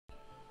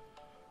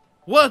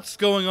What's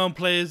going on,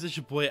 players? It's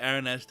your boy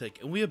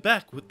AronAztek, and we are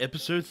back with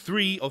episode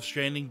 3 of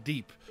Stranding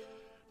Deep.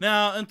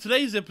 Now, in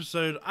today's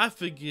episode, I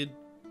figured,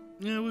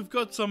 we've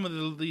got some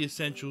of the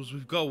essentials.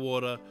 We've got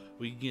water,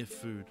 we can get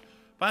food.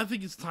 But I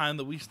think it's time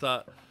that we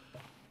start,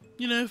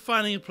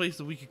 finding a place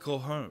that we could call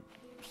home.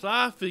 So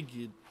I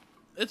figured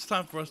it's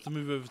time for us to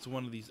move over to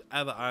one of these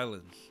other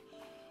islands.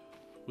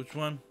 Which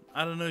one?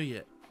 I don't know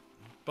yet.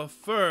 But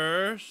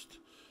first,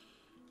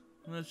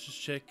 let's just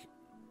check.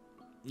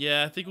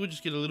 Yeah, I think we'll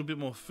just get a little bit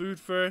more food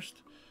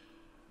first.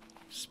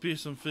 Spear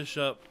some fish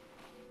up.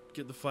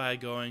 Get the fire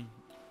going.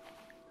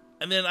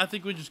 And then I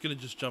think we're just going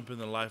to jump in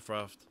the life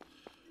raft.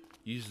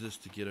 Use this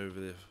to get over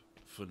there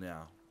for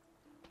now.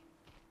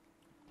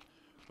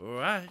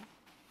 Alright.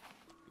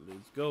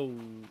 Let's go.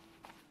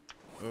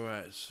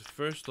 Alright, so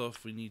first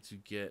off we need to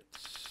get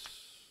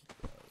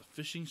the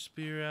fishing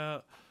spear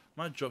out.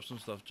 Might drop some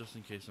stuff just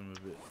in case I'm a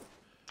bit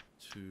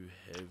too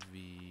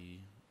heavy.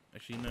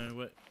 Actually, no,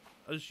 wait.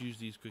 I'll just use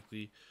these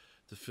quickly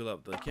to fill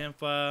up the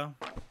campfire.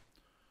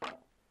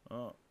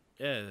 Oh,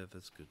 yeah,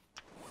 that's good.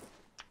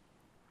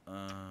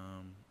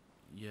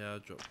 Yeah, I'll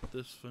drop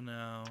this for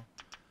now.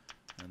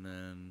 And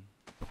then,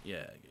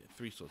 yeah,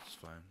 3 slots is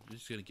fine. We're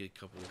just gonna get a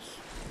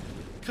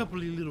couple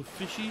of little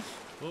fishies.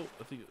 Oh,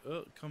 I think,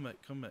 oh, come back.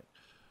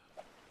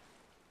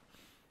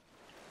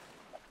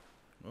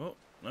 Oh,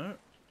 no.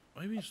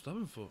 What are you being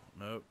stubborn for?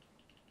 No.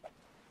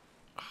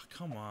 Oh,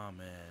 come on,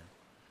 man.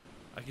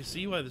 I can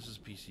see why this is a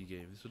PC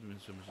game. This would have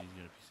been so much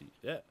easier on a PC.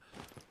 Yeah.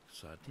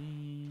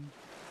 Sardine.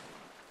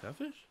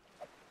 Clownfish?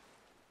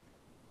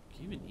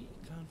 Can you even eat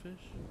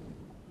clownfish?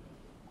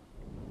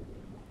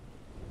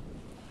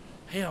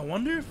 Hey, I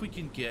wonder if we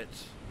can get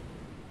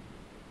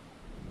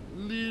a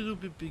little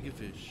bit bigger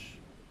fish.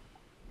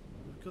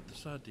 We've got the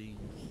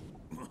sardines.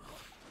 Oh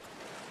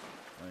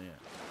yeah.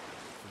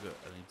 I forgot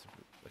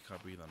I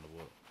can't breathe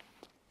underwater.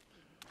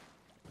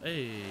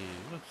 Hey,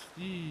 what's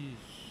this?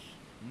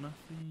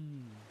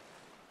 Nothing.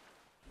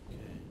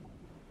 Okay.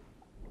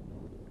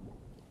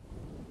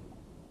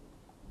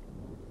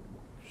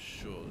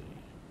 Surely.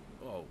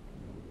 Oh.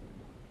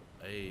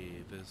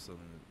 Hey, there's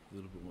something a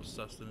little bit more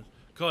sustenance.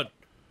 Cod!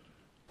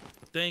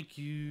 Thank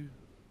you.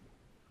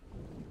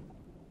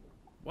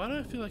 Why do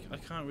I feel like I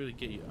can't really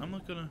get you? I'm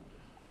not gonna...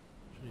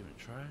 Should I even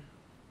try?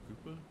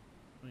 Grouper?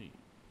 Wait.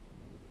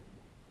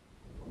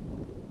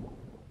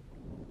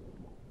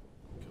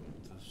 Come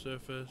to the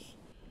surface.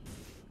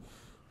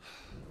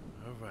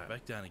 Alright,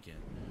 back down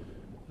again.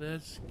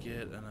 Let's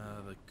get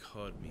another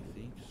cod,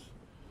 methinks.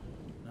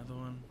 Another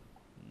one.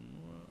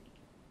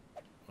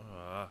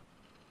 Ah,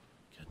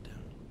 god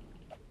damn.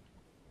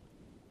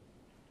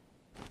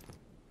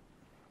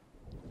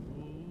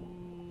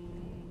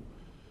 Ooh,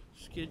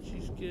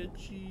 sketchy.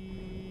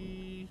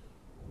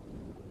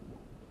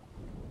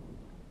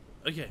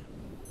 Okay.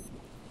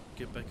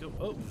 Get back up.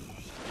 Oh.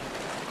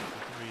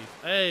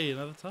 Hey,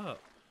 another top.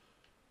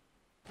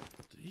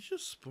 Did he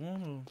just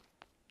spawn or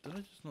did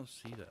I just not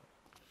see that?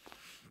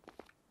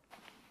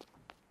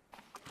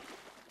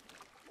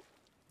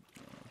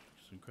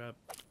 Some crab.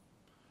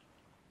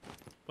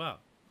 Wow.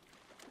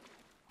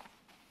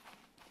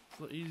 It's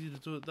a lot easier to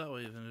do it that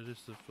way than it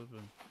is to flip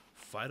and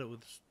fight it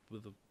with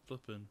a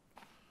flipping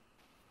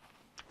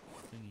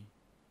thingy.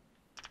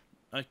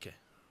 Okay.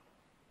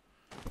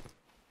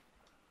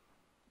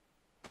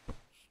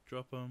 Just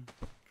drop them.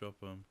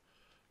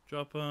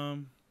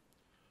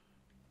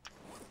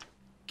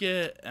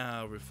 Get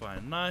our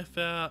refined knife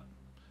out.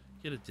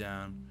 Get it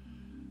down.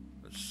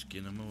 Let's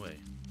skin them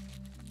away.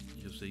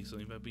 You'll say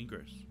something about being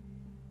gross.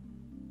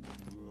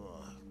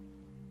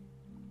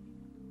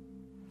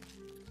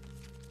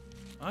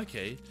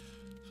 Okay,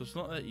 so it's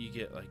not that you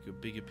get like a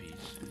bigger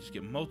piece, you just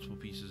get multiple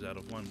pieces out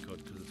of one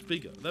cod because it's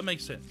bigger. That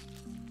makes sense.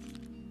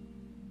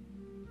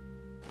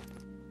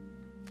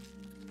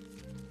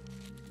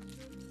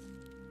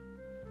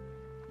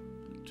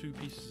 Two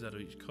pieces out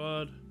of each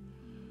cod,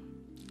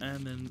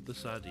 and then the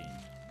sardine.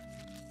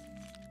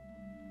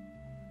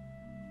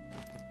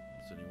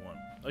 There's only one.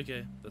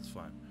 Okay, that's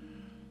fine.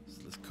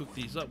 So let's cook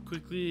these up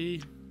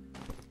quickly.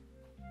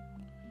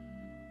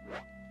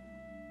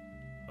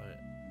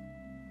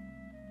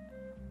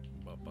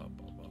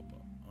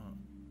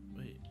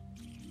 Wait.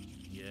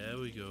 Yeah,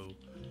 we go.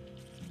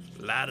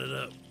 Light it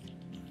up.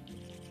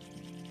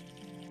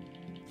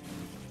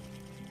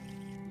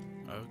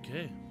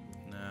 Okay.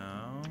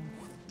 Now.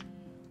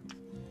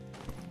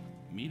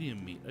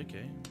 Medium meat.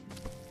 Okay.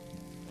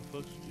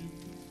 Folks do.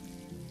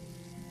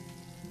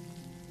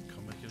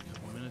 Come back in a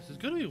couple minutes. There's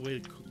gotta be a way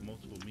to cook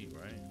multiple meat,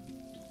 right?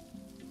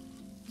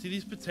 See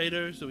these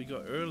potatoes that we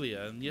got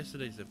earlier in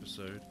yesterday's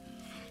episode?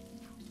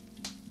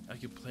 I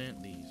could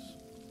plant these.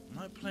 I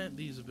might plant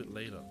these a bit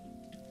later.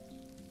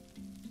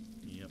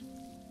 Yep.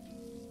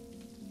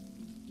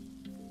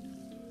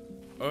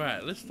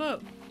 Alright, let's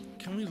start.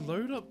 Can we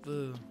load up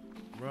the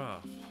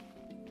raft?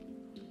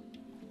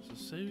 So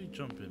say we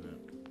jump in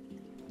it.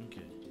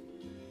 Okay.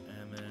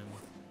 And then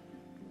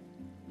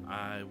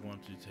I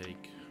want to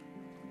take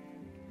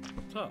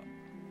top.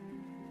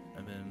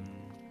 And then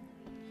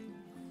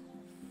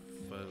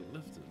if I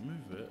lift it,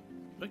 move it.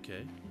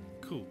 Okay,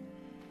 cool.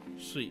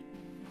 Sweet.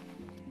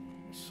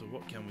 So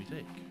what can we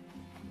take?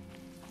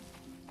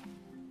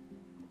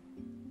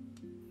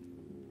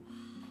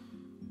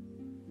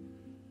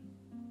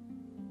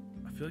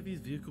 I feel like these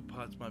vehicle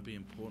parts might be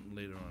important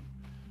later on,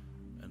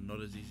 and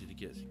not as easy to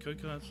get. See,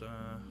 coconuts,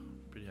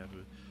 pretty happy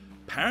with.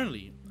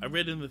 Apparently, I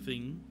read in the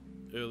thing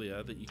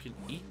earlier that you can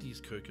eat these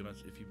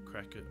coconuts if you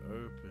crack it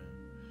open.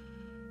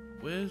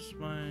 Where's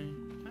my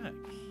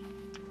axe?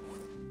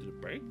 Did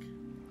it break?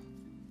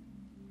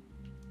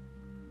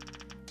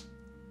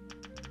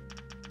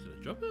 Did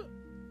I drop it?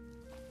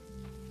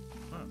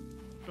 Oh, I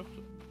dropped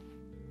it.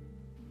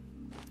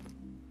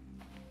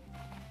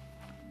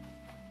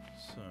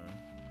 So,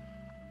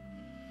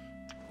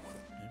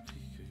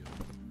 empty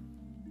coconut.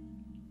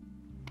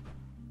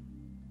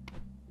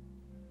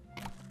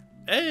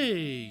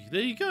 Hey,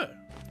 there you go.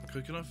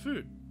 Coconut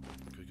food.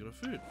 Coconut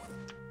food.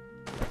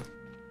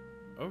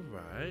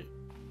 Alright.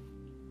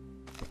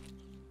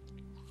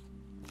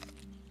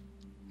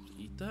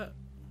 Eat that.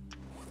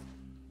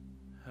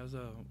 How's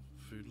our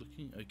food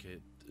looking? Okay,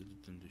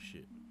 it didn't do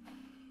shit.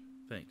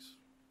 Thanks.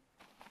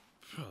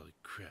 Holy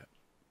crap.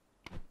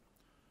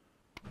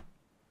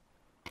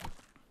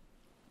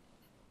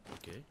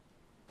 Okay.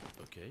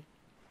 Okay.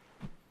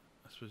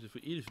 I suppose if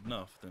we eat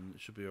enough, then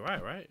it should be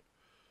alright, right?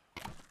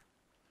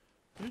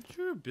 Is there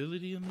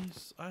durability in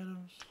these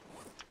items?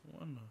 I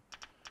wonder.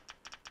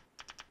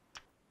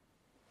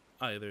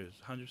 Ah, yeah, there is.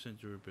 100%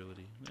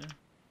 durability. Yeah.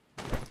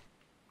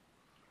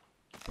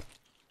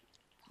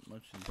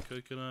 Munch these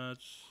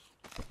coconuts.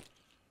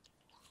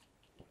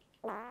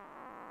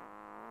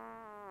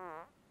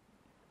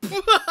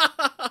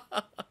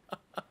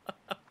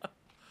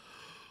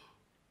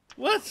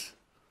 What?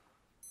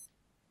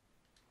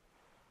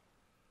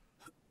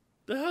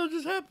 The hell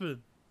just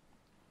happened?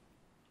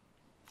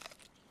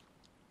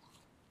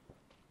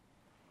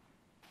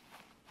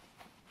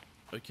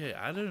 Okay,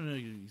 I don't know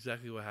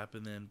exactly what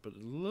happened then, but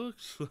it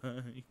looks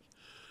like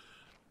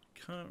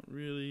can't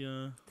really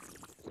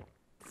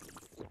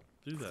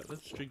do that.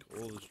 Let's drink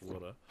all this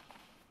water.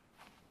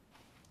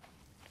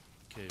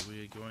 Okay,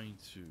 we are going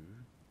to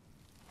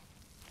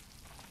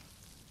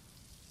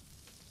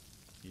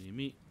eat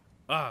meat.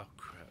 Ah,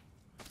 crap!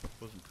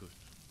 Wasn't cooked.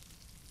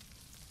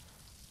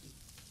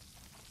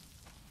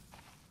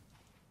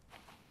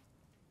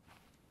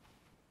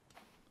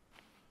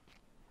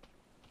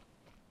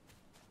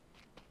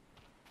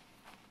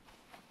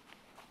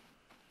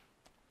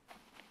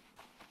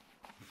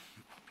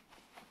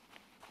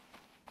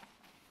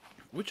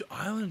 Which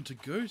island to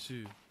go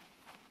to?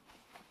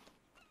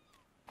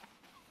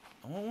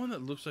 I want one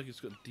that looks like it's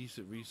got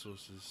decent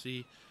resources.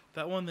 See,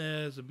 that one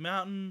there's a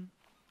mountain.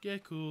 Yeah,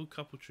 cool.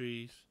 Couple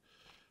trees.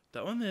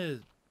 That one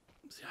there.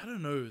 See, I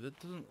don't know. That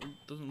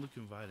doesn't look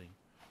inviting.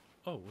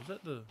 Oh, was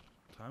that the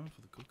timer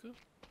for the cooker?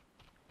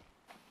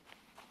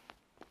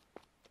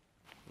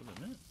 What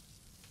that meant?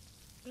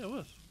 Yeah, it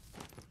was.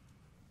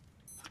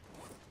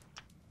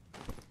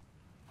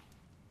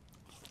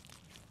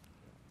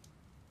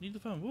 Need to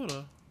find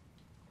water.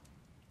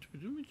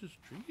 Didn't we just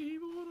drink a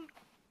heap of water?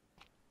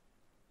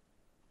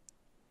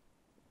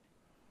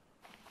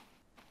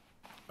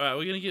 Alright,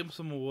 we're gonna get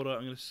some more water.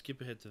 I'm gonna skip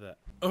ahead to that.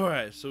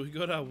 Alright, so we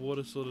got our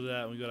water sorted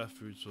out and we got our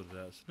food sorted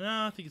out. So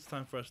now I think it's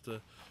time for us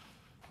to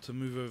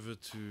move over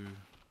to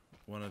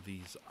one of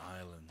these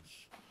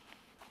islands.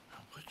 Now,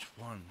 which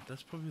one?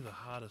 That's probably the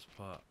hardest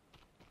part.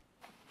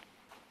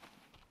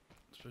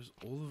 I suppose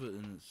all of it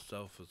in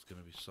itself is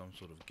gonna be some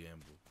sort of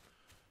gamble.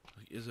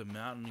 Like, is a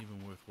mountain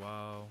even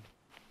worthwhile?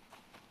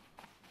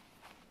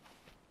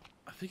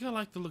 I think I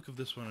like the look of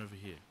this one over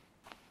here.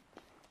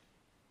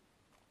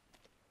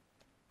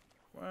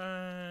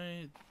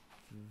 Right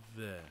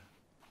there.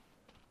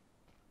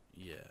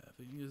 Yeah, I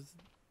think it's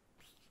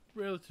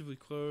relatively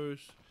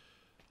close.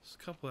 There's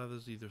a couple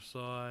others either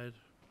side.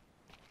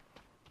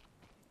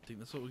 I think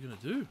that's what we're gonna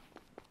do.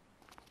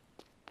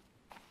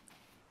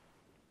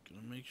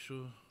 Gonna make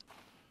sure.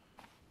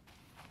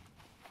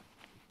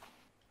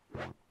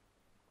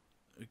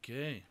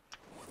 Okay.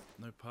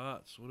 No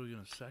parts. What are we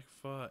gonna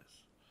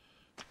sacrifice?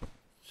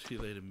 See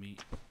you later,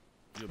 meat.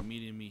 We got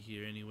medium meat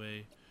here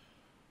anyway.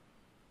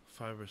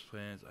 Fibrous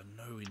plants. I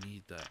know we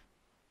need that.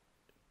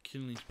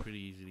 Kindling's pretty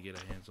easy to get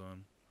our hands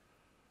on.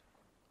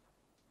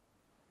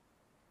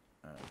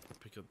 Alright,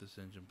 pick up this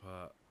engine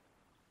part.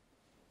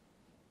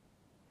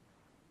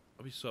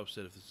 I'll be so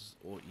upset if this is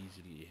all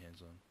easy to get your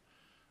hands on.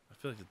 I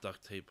feel like the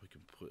duct tape we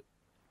can put.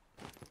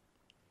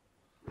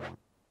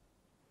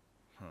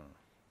 Huh.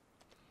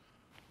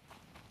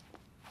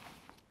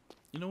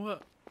 You know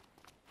what?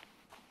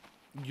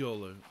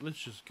 YOLO. Let's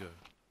just go.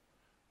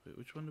 Wait,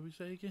 which one did we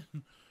say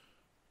again?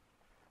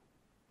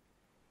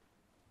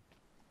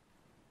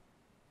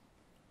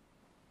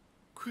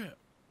 Crap.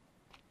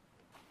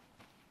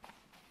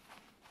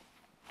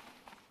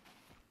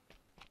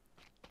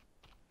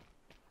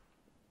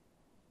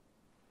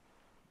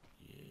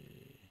 Yeah.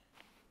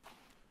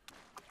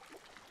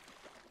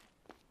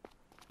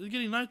 Is it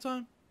getting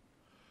nighttime?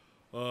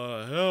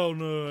 Hell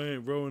no, I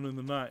ain't rowing in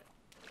the night.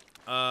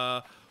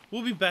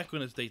 We'll be back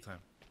when it's daytime.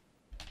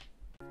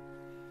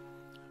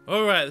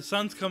 Alright, the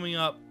sun's coming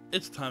up.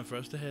 It's time for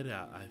us to head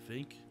out, I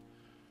think.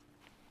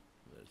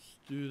 Let's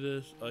do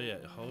this. Oh yeah,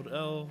 hold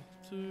L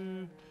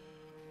to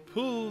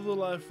pull the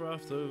life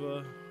raft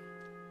over.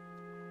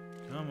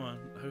 Come on.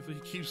 Hopefully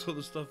he keeps all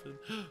the stuff in.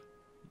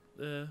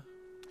 There.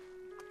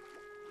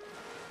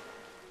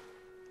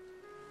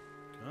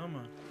 Come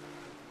on.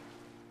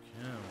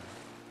 Come on.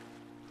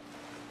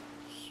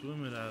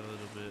 Swim it out a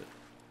little bit.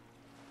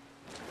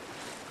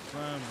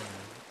 Climb on it.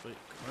 Wait,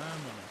 climb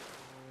on it.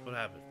 What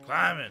happened?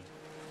 Climbing!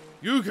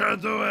 You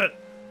can't do it!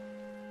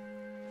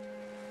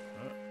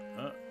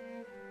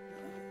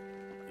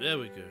 There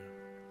we go.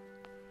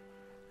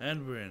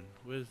 And we're in.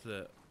 Where's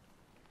that?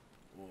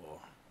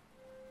 Whoa.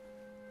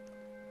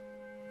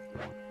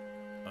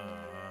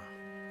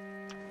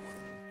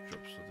 Drop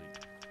something.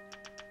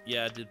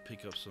 Yeah, I did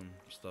pick up some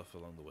stuff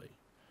along the way.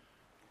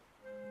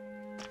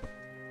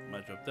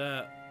 Might drop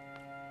that.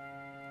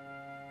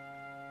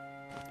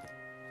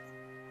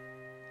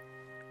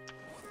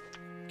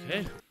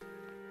 Okay.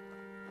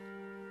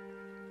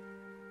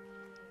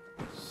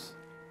 Let's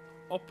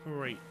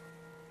operate.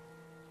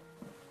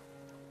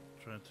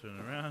 Try and turn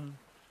around.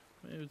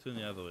 Maybe turn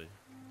the other way.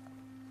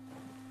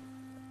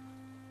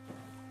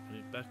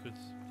 Backwards,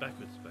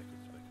 backwards,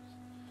 backwards, backwards.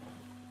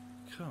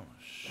 Come on,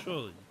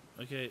 surely.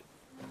 Okay,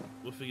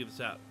 we'll figure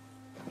this out.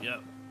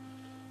 Yep.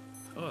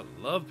 Oh, I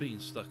love being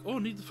stuck. Oh, I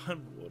need to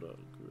find water.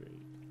 Great.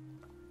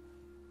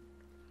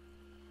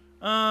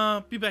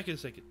 Be back in a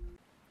second.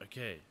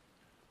 Okay.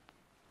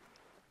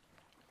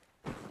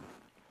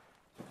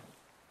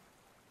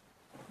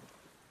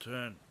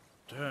 Turn,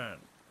 turn,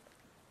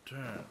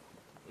 turn.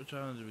 Which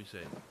island did we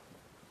say?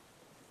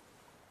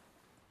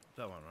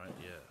 That one, right?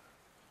 Yeah.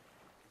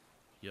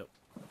 Yep.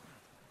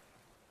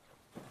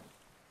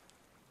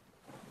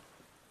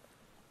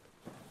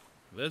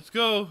 Let's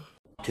go.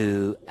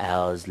 2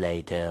 hours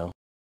later.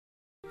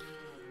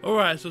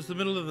 Alright, so it's the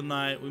middle of the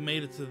night. We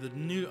made it to the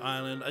new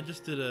island. I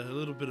just did a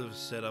little bit of a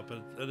setup.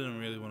 I didn't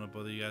really want to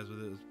bother you guys with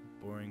it. It was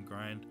a boring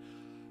grind.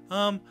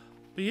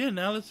 But yeah,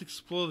 now let's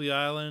explore the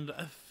island.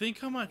 I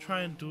think I might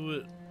try and do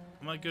it.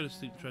 I might go to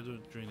sleep and try to do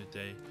it during the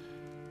day.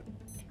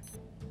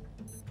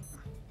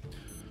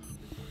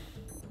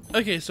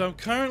 Okay, so I'm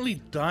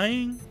currently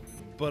dying,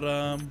 but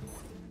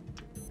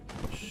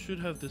should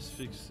have this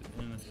fixed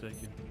in a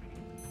second.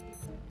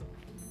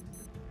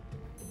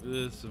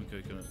 There's some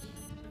coconuts.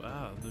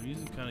 Wow, the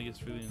music kind of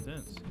gets really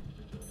intense.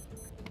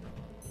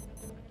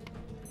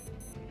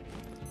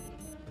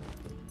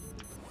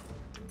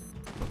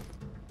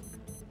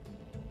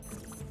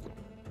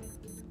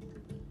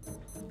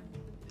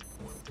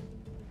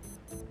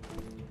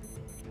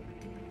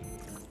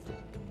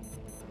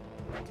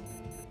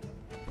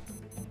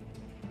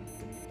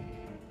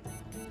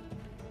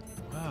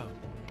 Wow.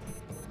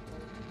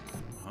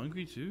 I'm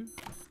hungry too?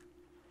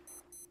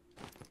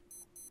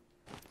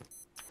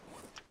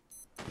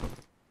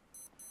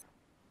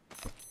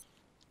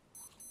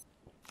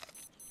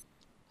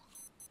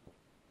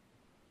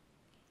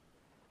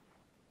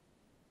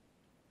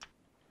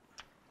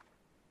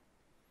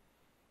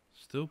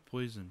 Still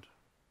poisoned.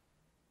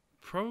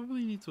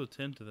 Probably need to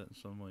attend to that in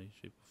some way,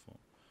 shape, or form.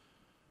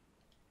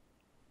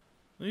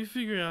 Let me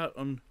figure out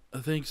on,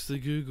 thanks to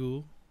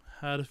Google,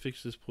 how to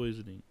fix this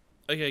poisoning.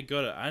 Okay,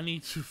 got it. I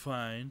need to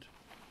find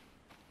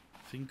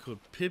a thing called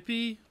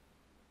Pippi,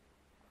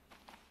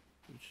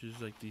 which is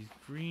like these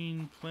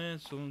green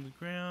plants along the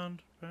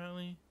ground,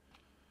 apparently.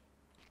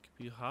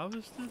 Could be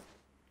harvested?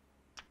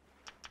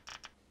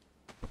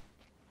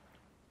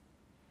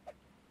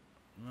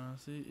 No,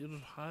 see, it'll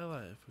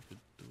highlight if I could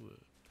do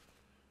it.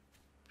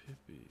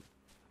 Pippi.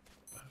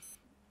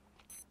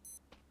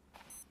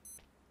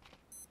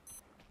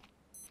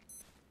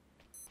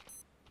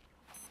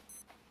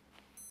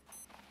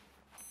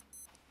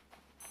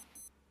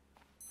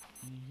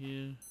 In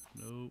here?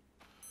 Nope.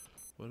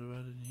 What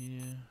about in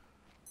here?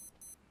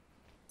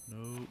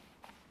 Nope.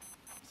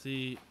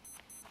 See,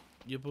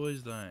 your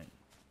boy's dying.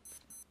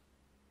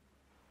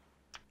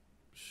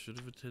 Should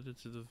have attended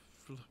to the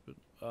flippin'.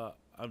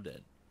 I'm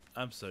dead.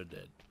 I'm so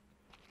dead.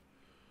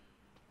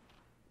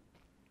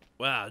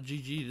 Wow,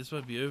 GG, this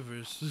might be over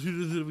as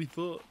soon as we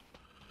thought.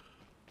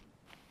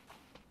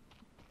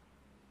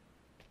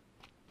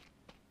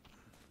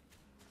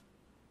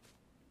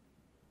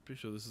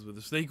 Pretty sure this is where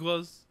the snake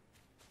was.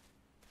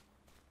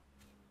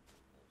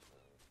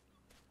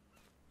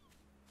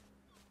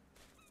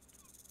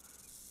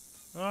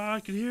 Oh, I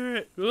can hear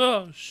it.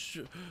 Oh,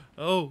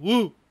 oh,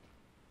 woo.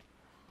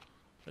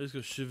 I just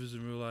got shivers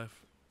in real life.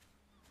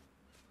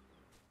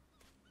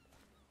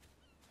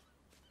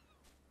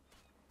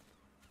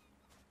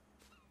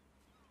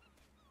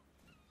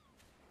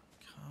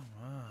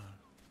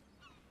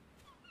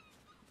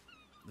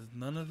 There's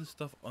none of this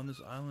stuff on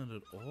this island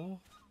at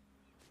all?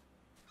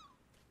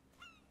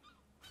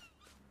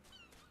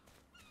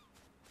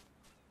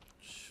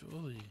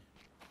 Surely.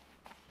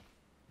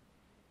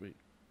 Wait.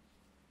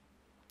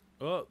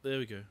 Oh, there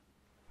we go.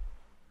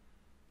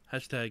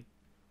 Hashtag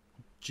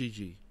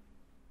GG.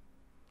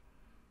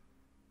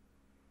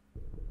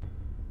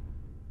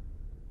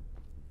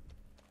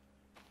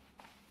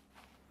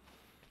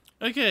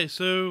 Okay,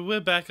 so we're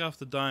back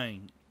after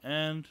dying,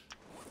 and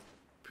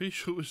pretty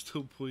sure we're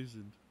still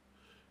poisoned.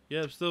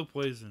 Yeah, I'm still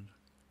poisoned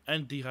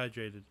and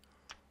dehydrated.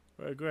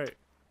 Right, great.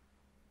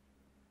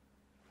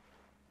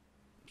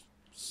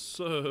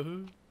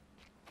 So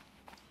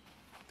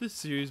this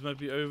series might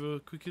be over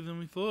quicker than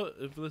we thought,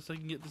 unless I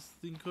can get this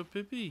thing called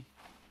Pippi.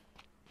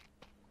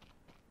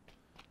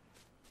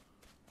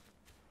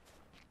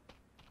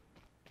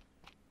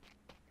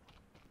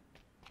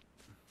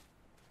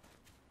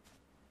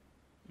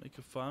 Make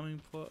a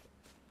farming plot.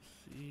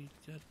 See,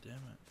 god damn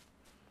it.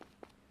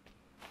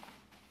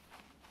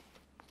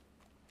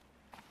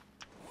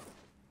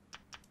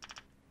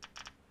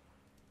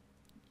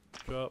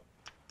 Drop.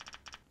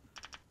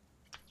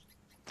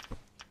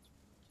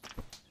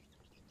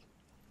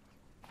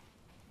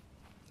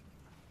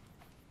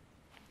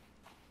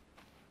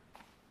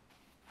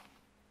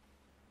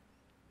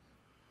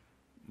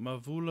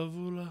 Mavula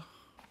vula.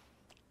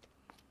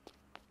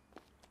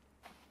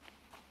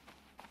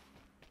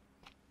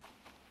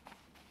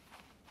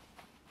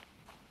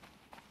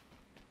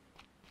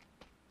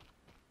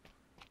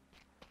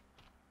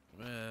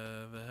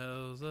 Where the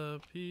hell's a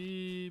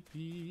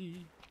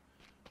pee-pee?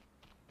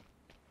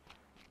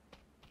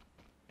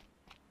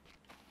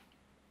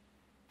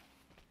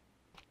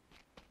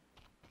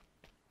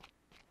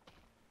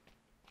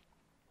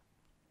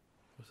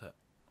 What's that?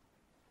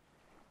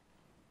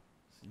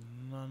 See,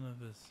 none of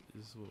this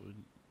is what we're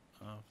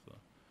after.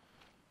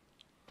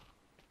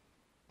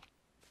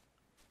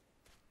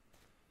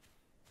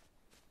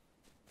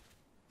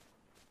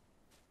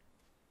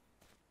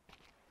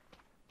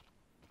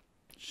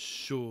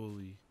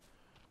 Surely,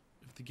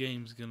 if the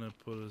game's gonna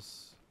put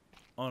us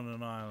on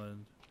an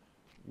island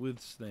with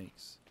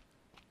snakes,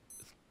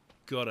 it's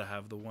gotta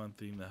have the one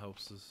thing that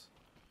helps us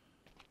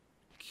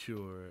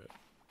cure it.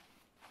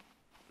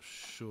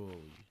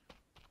 Surely.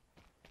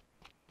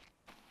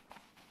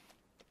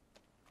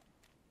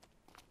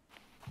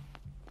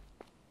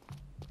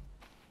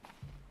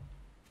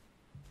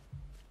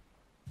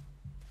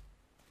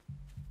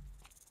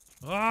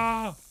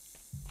 Ah!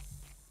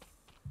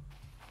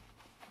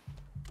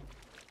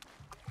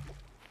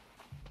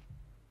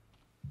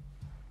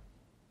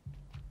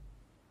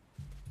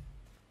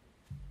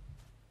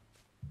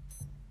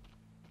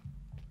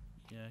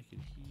 Yeah, I could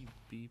hear you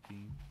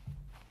beeping.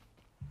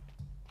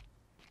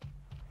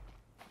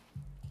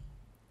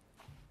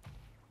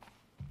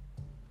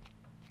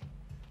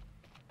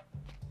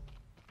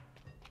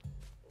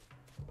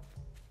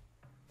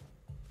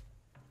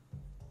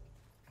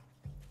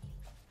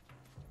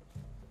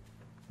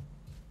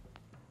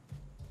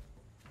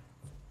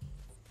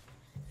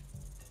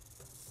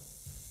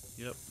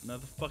 Yep,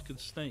 another fucking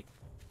snake.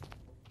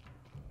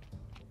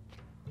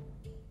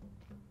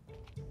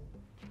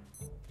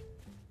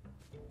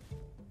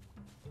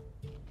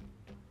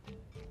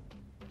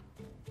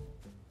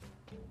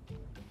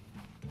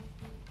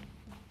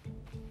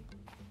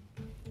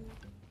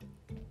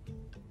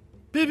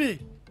 Baby!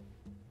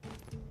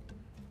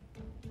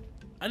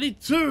 I need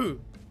two!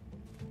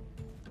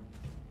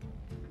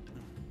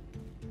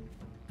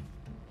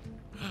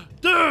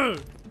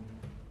 Dude!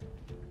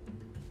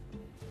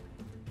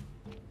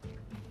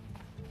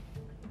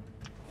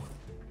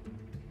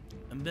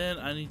 And then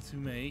I need to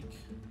make...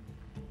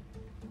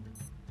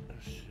 Oh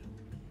shit.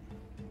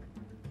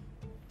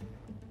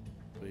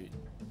 Wait,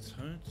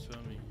 don't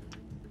tell me.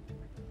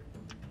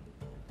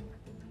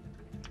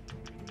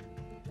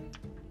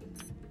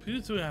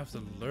 People do have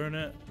to learn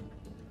it.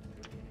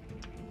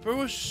 Bro,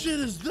 what shit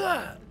is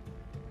that?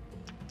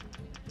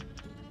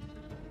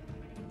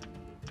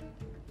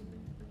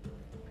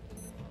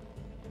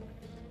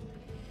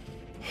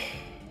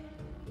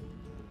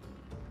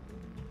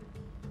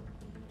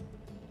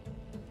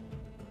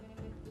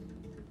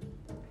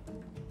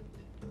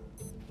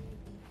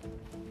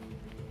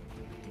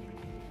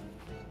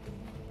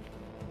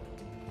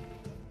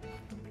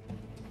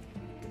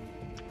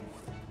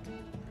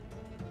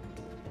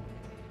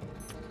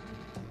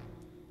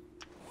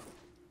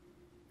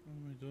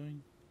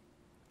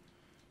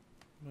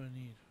 What do I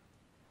need?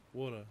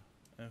 Water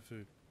and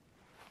food.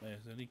 Yes,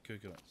 I need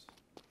coconuts.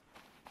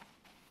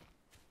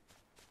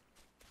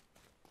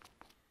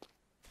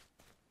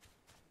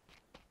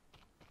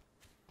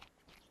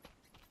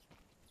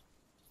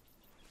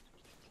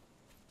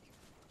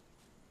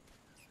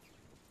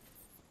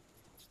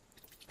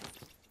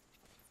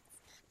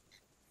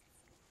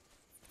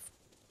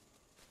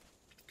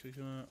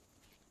 Coconut.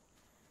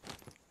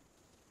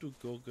 2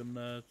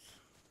 coconuts.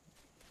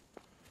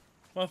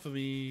 1 for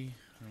me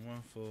and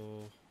 1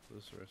 for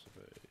this recipe.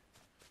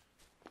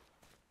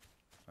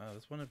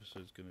 This one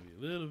episode is going to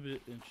be a little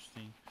bit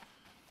interesting.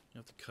 You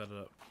have to cut it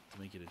up to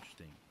make it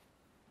interesting.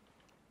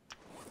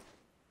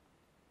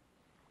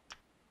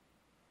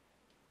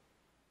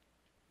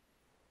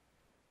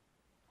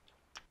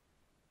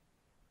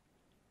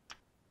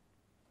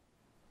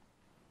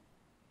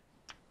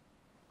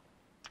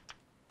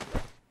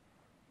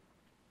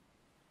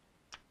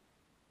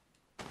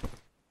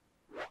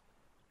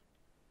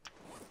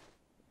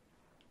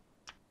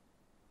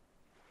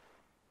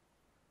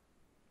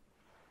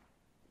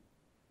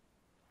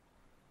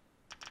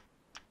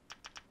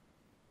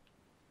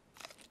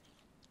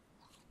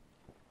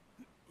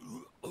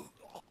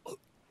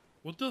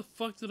 What the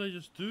fuck did I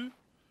just do?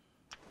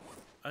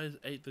 I just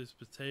ate those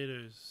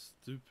potatoes,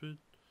 stupid.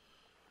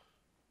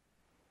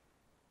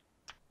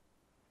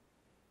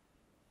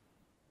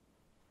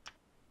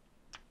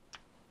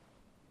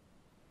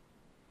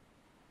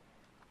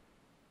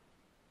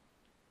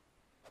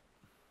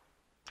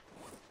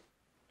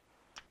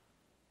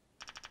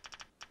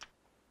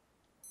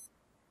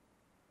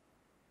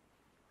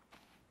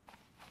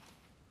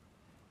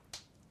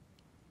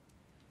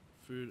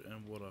 Food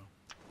and water.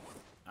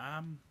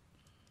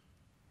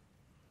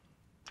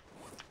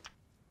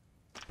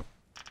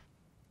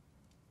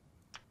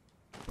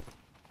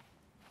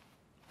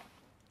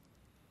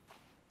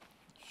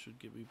 Should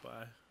get me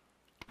by.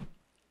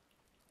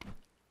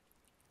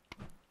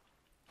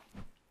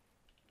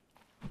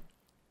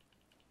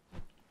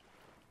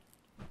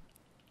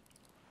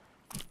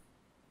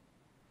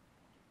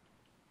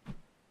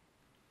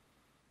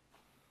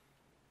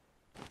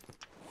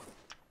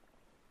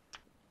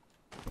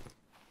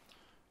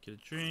 Get a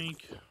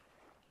drink.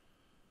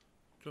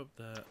 Drop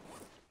that.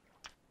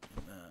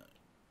 And that.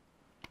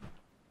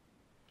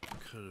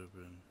 Could have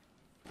been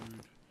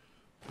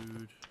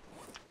food.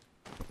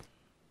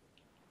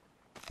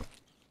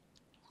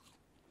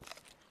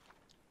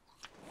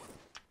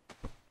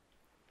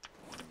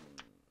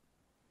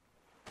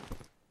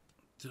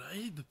 Did I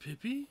eat the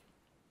pippy?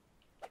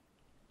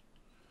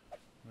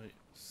 Wait,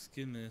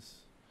 skin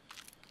this.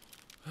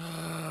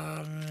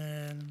 Ah,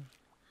 man.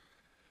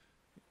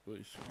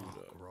 Wait, screwed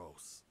up.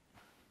 Gross.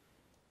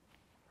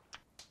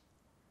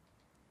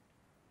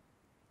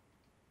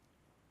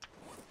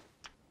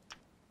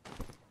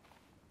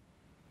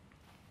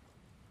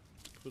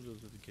 Put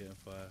it at the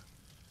campfire.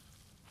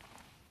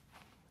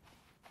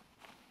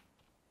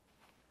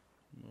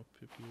 More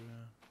pippy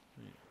around.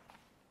 Wait.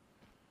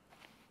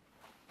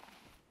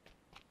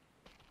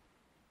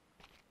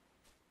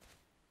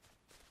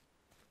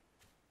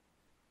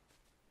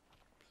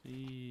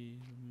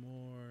 Please,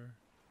 more.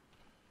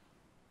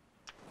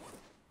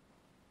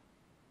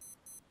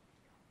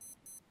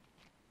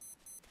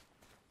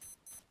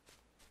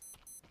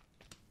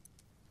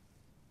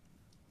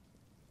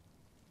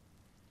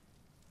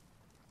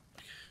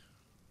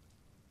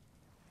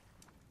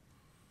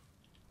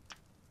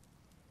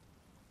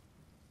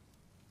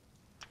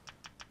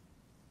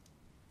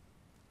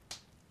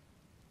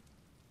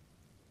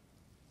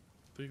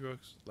 Big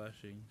rocks,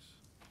 lashings.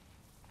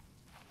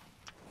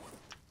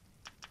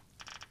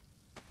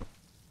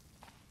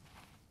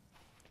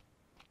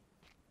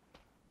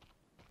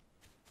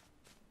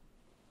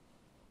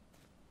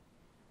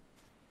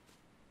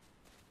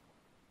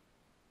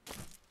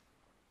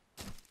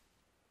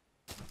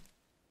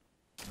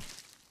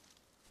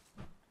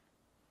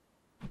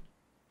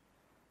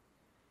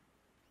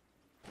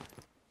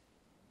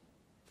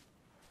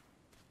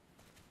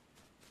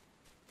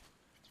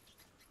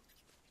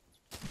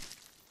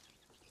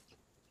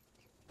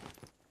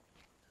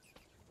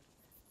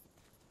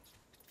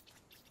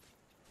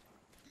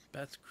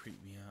 Bats creep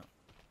me out.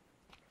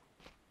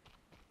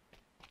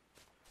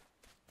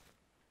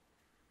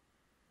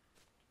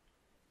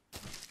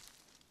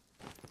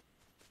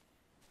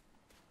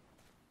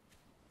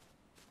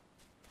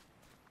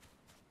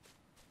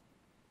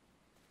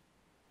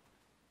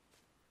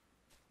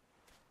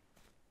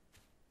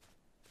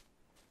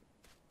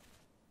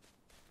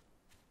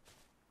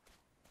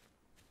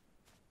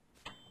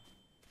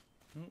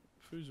 Oh,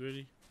 food's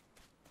ready.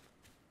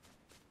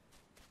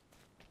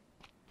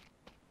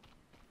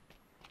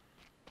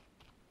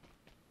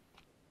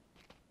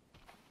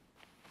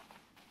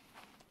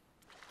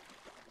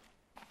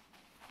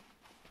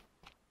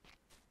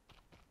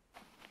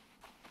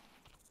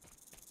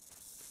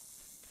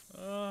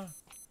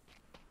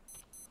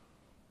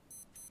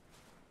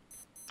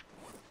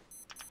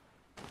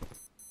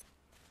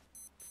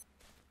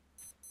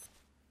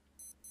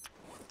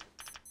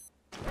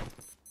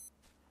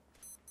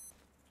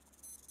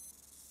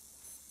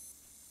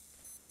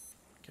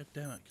 God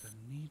damn it, 'cause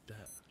I need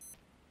that.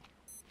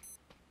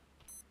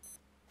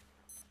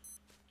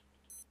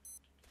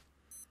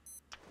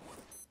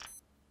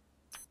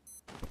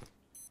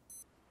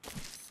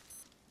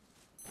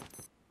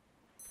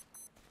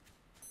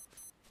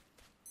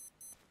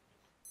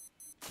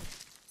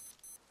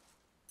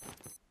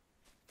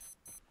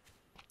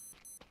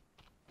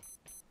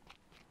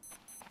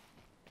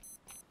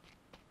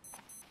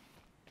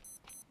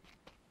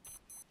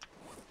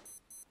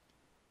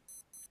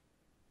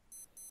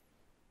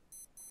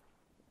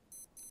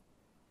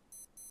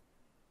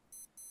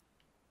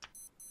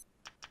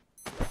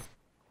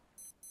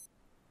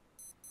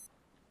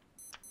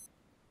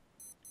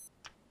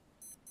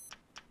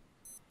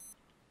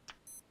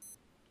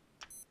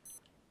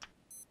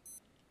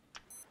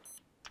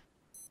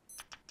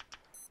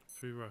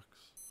 Three rocks.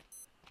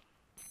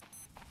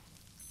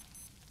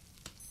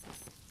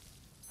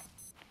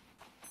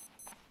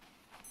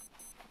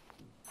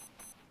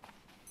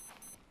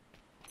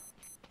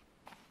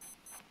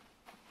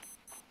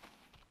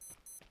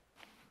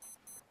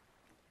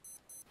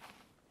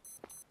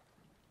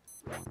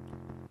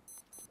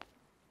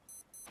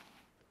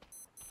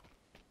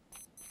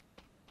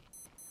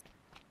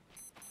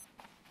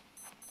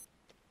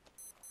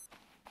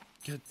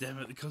 God damn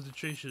it, the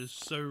concentration is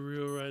so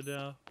real right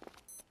now.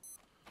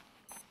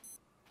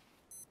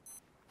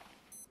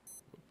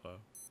 Whoop-oh.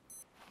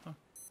 Huh.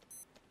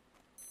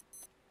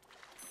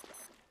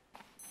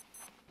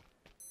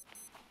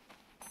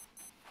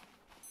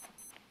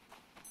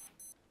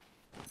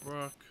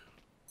 Rock.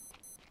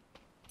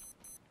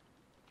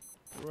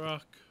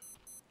 Rock.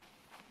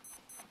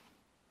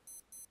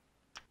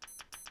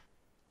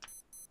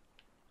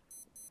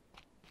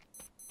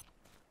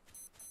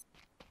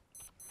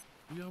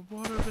 We got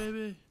water,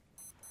 baby.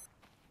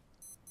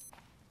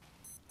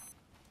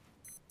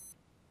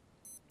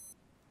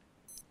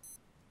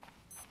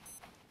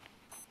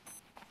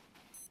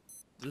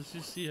 Did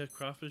you see how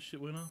crawfish shit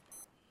went up?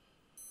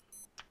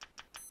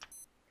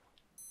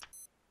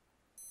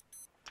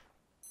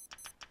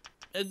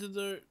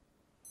 Editor.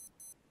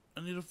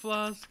 I need a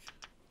flask.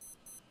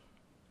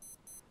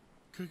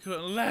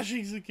 Coconut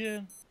lashings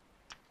again.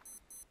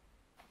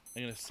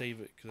 I'm gonna save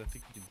it because I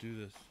think we can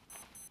do this.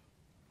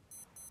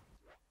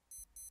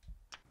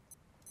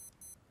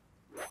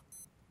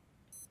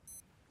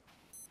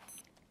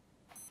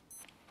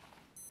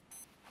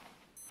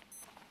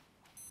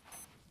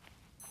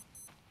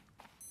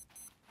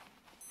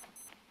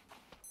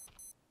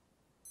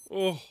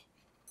 Oh.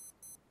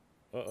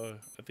 Uh-oh.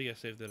 I think I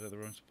saved that at the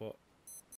wrong spot.